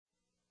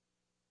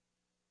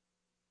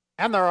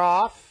And they're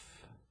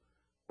off.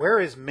 Where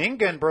is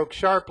Mingan? Broke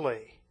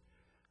sharply.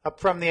 Up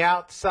from the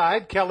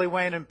outside, Kelly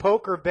Wayne and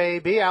Poker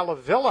Baby.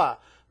 Alavilla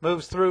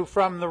moves through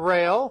from the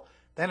rail.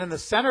 Then in the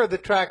center of the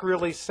track,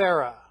 Really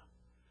Sarah.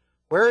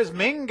 Where is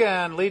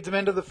Mingan? Leads him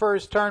into the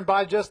first turn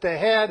by just a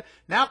head.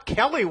 Now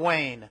Kelly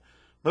Wayne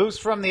moves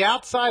from the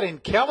outside,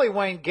 and Kelly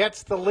Wayne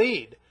gets the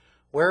lead.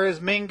 Where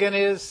is Mingan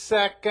is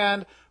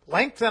second.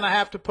 Length and a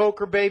half to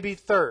Poker Baby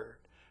third.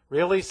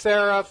 Really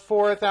Sarah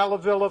fourth.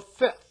 Alavilla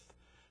fifth.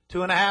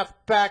 2.5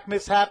 back,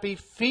 Miss Happy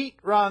Feet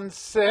runs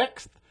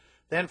sixth.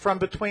 Then from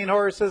between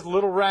horses,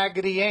 Little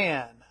Raggedy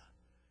Ann.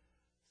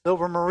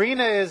 Silver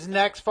Marina is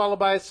next, followed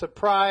by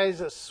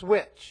Surprise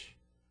Switch.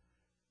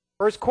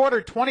 First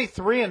quarter,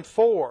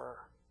 23-4.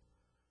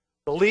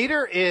 The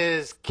leader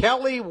is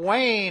Kelly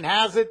Wayne,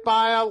 has it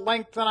by a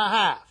length and a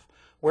half.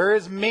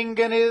 Whereas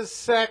Mingan is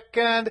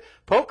second.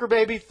 Poker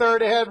Baby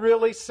third ahead,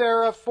 Really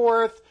Sarah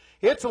fourth.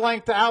 It's a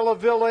length to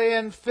Alavilla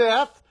in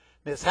fifth.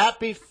 Miss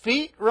Happy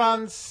Feet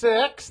runs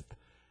sixth.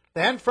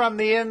 Then from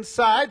the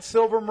inside,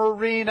 Silver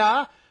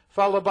Marina,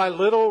 followed by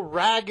Little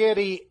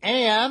Raggedy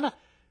Ann.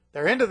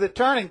 They're into the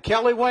turn, and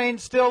Kelly Wayne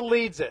still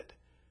leads it.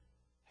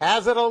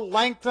 Has it a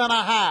length and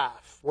a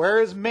half.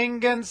 Whereas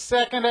Mingan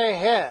second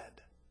ahead.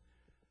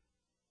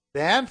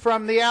 Then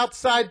from the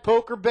outside,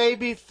 Poker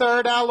Baby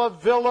third.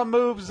 Alavilla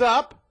moves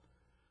up.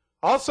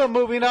 Also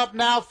moving up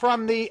now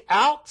from the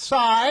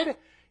outside,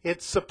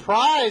 it's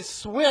Surprise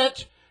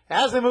Switch.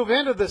 As they move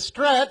into the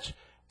stretch,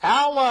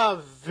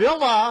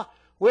 Alavilla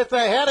with a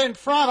head in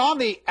front on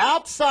the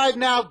outside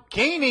now,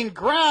 gaining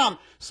ground.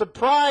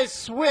 Surprise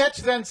Switch,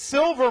 then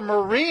Silver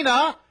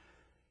Marina.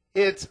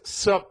 It's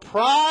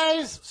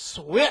Surprise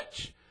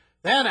Switch.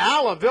 Then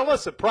Alavilla,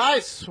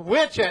 Surprise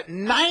Switch at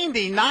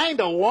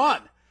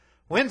 99-1.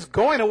 Wins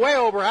going away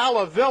over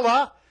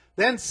Alavilla.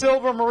 Then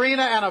Silver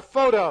Marina and a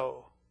photo.